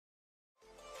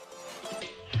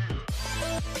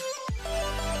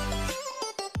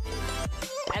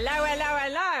Hello, hello,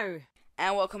 hello!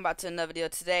 And welcome back to another video.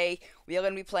 Today we are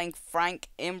going to be playing Frank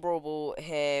in Brawl Ball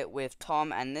here with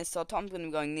Tom and Nissa. Tom's going to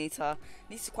be going Nita.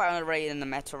 Nissa's quite underrated in the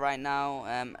meta right now,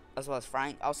 as well as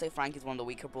Frank. I'll say Frank is one of the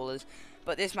weaker brawlers,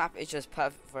 but this map is just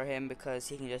perfect for him because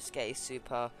he can just get his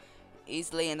super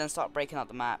easily and then start breaking up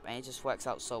the map, and it just works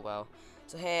out so well.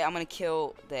 So here I'm going to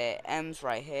kill the M's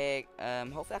right here.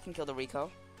 Hopefully I can kill the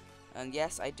Rico, and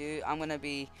yes I do. I'm going to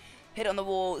be hit on the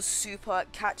wall, super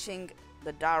catching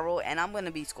the Daryl, and I'm going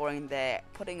to be scoring there,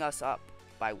 putting us up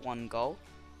by 1 goal.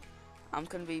 I'm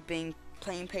going to be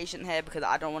playing patient here because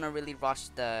I don't want to really rush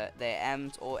the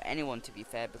M's or anyone, to be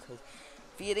fair, because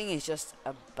feeding is just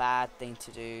a bad thing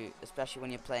to do, especially when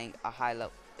you're playing a high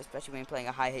level, especially when you're playing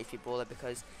a high HP brawler,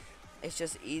 because it's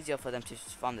just easier for them to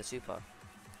farm the super.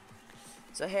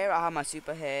 So here I have my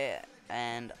super here,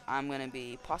 and I'm going to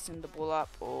be passing the ball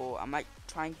up, or I might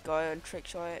try and go and trick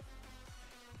shot it.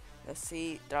 Let's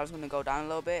see, Daryl's going to go down a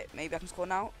little bit. Maybe I can score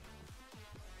now.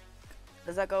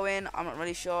 Does that go in? I'm not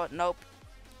really sure. Nope.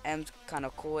 M's kind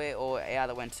of caught it, or it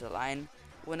either went to the line.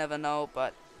 We'll never know,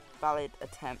 but valid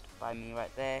attempt by me right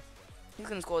there. He's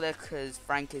going to score there because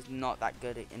Frank is not that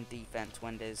good in defense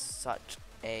when there's such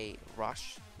a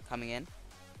rush coming in.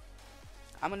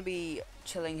 I'm going to be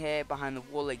chilling here behind the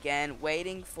wall again,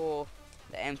 waiting for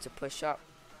the M to push up.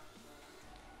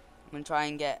 I'm going to try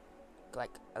and get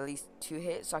like at least 2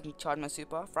 hits so I can charge my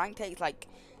super. Frank takes like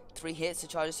 3 hits to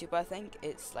charge a super. I think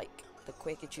it's like the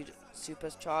quickest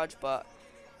super's charge, but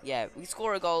yeah, we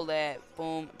score a goal there.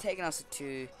 Boom, taking us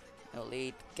to 2-0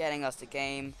 lead, getting us the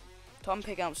game. Tom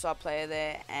picking up star player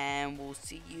there, and we'll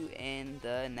see you in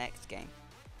the next game.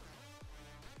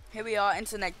 Here we are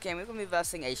into the next game. We're going to be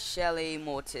versing a Shelly,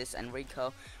 Mortis, and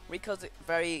Rico. Rico's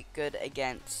very good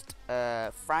against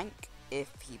Frank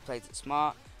if he plays it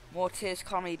smart. Mortis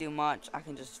can't really do much. I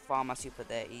can just farm my super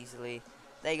there easily.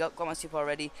 There you go, got my super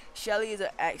already. Shelly is an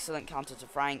excellent counter to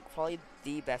Frank, probably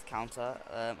the best counter,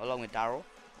 along with Daryl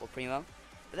or Primo.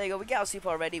 But there you go, we get our super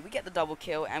already. We get the double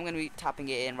kill, and I'm going to be tapping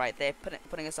it in right there,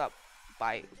 putting us up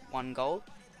by 1 goal.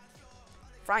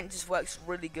 Frank just works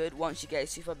really good once you get his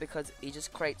super because he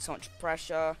just creates so much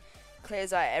pressure,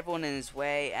 clears out everyone in his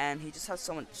way, and he just has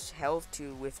so much health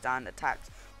to withstand attacks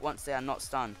once they are not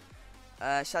stunned.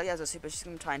 Shelly has a super. She's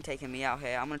going to try and take me out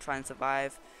here. I'm going to try and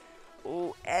survive.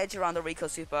 Oh, edge around the Rico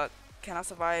super. Can I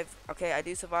survive? Okay, I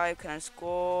do survive. Can I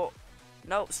score?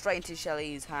 Nope, straight into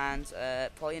Shelly's hands.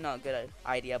 Probably not a good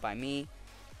idea by me.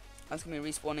 I'm just going to be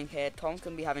respawning here. Tom's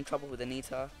going to be having trouble with the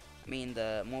Nita. I mean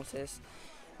the Mortis.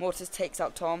 Mortis takes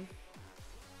out Tom.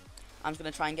 I'm just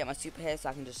going to try and get my super here so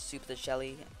I can just super the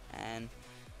Shelly and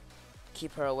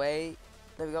keep her away.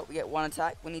 There we go. We get 1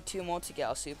 attack. We need 2 more to get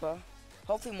our super.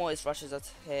 Hopefully Mortis rushes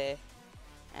us here,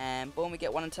 and boom, we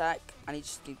get 1 attack. I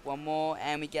just need 1 more,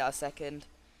 and we get our second.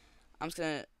 I'm just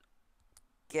gonna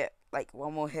get like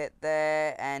 1 more hit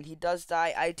there, and he does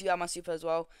die. I do have my super as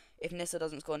well. If Nissa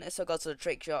doesn't score, Nissa goes to the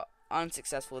trick shot,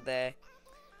 unsuccessful there.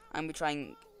 I'm be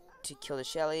trying to kill the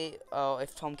Shelly. Oh,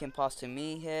 if Tom can pass to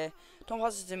me here. Tom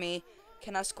passes to me.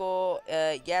 Can I score?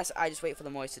 Yes, I just wait for the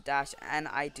Mortis to dash, and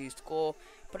I do score,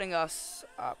 putting us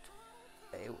up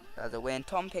as a win.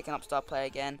 Tom picking up star player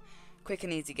again. Quick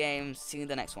and easy game. See you in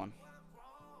the next one.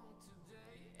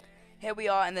 Here we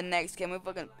are in the next game. We're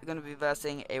going to be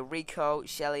versing a Rico,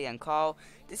 Shelly, and Carl.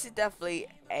 This is definitely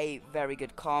a very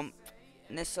good comp.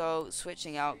 Nisso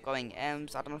switching out, going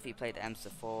M's. I don't know if he played M's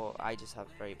before. I just have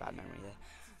very bad memory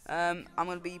there. I'm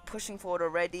going to be pushing forward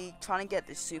already, trying to get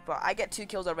this super. I get 2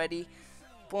 kills already.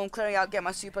 Boom, clearing out, get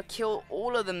my super, kill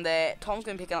all of them there. Tom's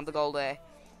going to be picking up the goal there.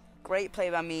 Great play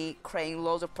by me, creating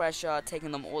loads of pressure,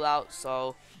 taking them all out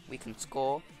so we can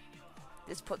score.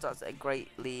 This puts us a great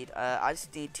lead. I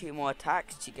just need 2 more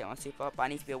attacks to get my super up. I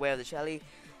need to be aware of the Shelly,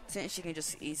 since she can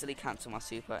just easily cancel my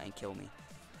super and kill me.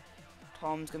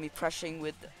 Tom's going to be pressuring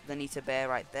with the Nita Bear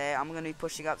right there. I'm going to be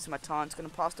pushing up to my taunt. Going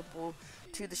to pass the ball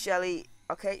to the Shelly.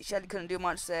 Okay, Shelly couldn't do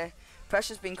much there.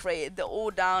 Pressure's been created. They're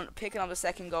all down, picking up the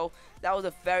second goal. That was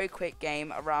a very quick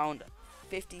game, around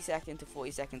 50 seconds to 40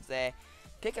 seconds there.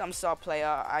 Picking up star player,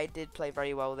 I did play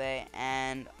very well there,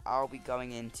 and I'll be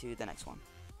going into the next one.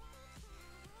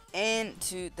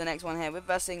 Into the next one here, we're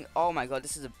versing, oh my god,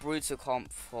 this is a brutal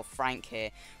comp for Frank here.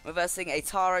 We're versing a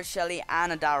Tara, Shelly,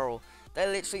 and a Daryl. They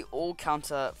literally all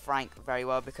counter Frank very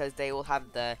well because they all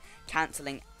have the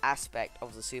cancelling aspect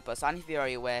of the super, so I need to be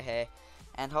very aware here.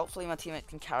 And hopefully my teammate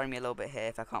can carry me a little bit here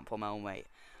if I can't pull my own weight.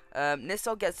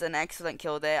 Nissa gets an excellent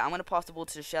kill there. I'm going to pass the ball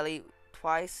to Shelly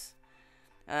twice.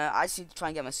 I just need to try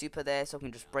and get my super there so I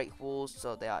can just break walls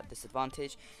so they are at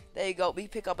disadvantage. There you go, we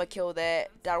pick up a kill there.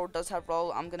 Daryl does have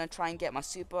roll. I'm going to try and get my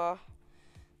super.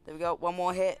 There we go. One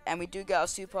more hit, and we do get our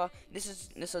super. This is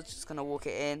just gonna walk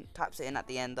it in. Taps it in at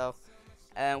the end though.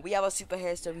 We have our super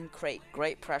here, so we can create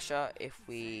great pressure if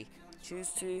we choose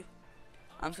to.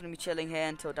 I'm just gonna be chilling here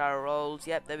until Daryl rolls.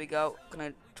 Yep, there we go.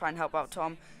 Gonna try and help out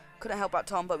Tom. Couldn't help out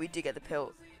Tom, but we do get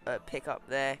the pick up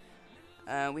there.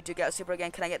 We do get a super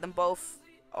again. Can I get them both?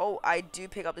 Oh, I do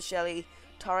pick up the Shelly.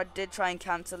 Tara did try and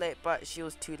cancel it, but she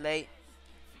was too late.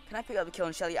 Can I pick up the kill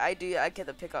on Shelly? I do. I get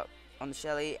the pick up on the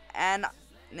Shelly, and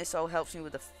Nisso helps me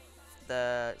with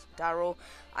the Daryl.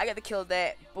 I get the kill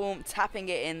there. Boom, tapping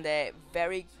it in there.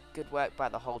 Very good work by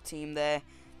the whole team there.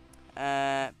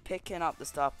 Picking up the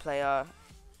star player,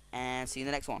 and see you in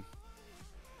the next one.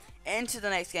 Into the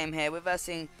next game here. We're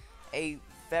versing a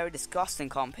very disgusting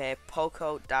comp here.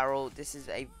 Poco, Daryl. This is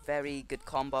a very good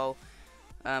combo.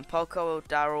 Poco,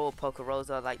 Daryl, Poco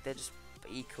Rosa, like they're just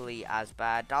equally as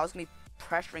bad. Daryl's gonna be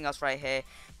pressuring us right here,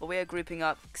 but we are grouping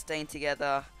up, staying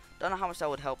together. Don't know how much that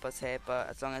would help us here, but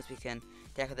as long as we can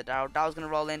get with the Daryl. Daryl's gonna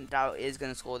roll in. Daryl is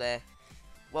gonna score there.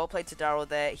 Well played to Daryl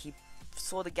there. He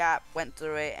saw the gap, went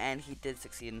through it, and he did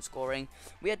succeed in scoring.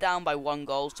 We are down by 1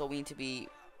 goal, so we need to be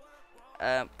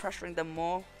pressuring them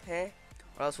more here,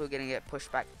 or else we're gonna get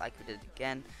pushed back like we did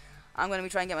again. I'm gonna be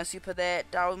trying to get my super there.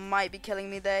 Daryl might be killing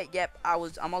me there. Yep,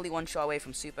 I'm only 1 shot away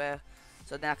from super,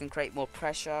 so then I can create more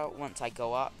pressure once I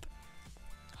go up.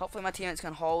 Hopefully my teammates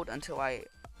can hold until I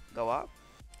go up.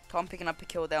 Tom picking up a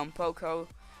kill there on Poco.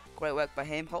 Great work by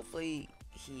him. Hopefully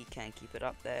he can keep it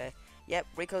up there. Yep,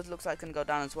 Rico's looks like gonna go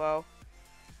down as well.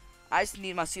 I just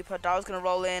need my super. Daryl's gonna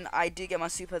roll in. I do get my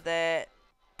super there.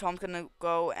 Tom's gonna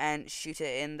go and shoot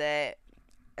it in there.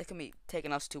 It's gonna be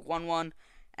taking us to 1-1.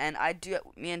 And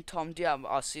me and Tom do have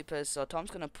our supers, so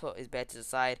Tom's gonna put his bear to the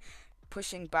side,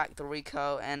 pushing back the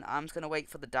Rico, and I'm just gonna wait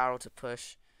for the Daryl to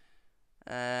push.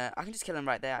 I can just kill him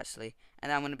right there actually,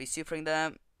 and I'm gonna be supering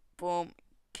them. Boom,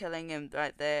 killing him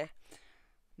right there.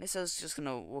 Nisso's just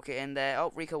gonna walk it in there.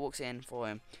 Oh, Rico walks it in for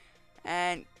him,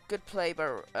 and good play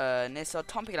by Nisso.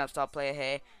 Tom picking up star player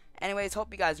here. Anyways,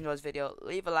 hope you guys enjoyed this video.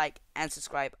 Leave a like and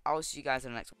subscribe. I'll see you guys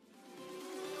in the next one.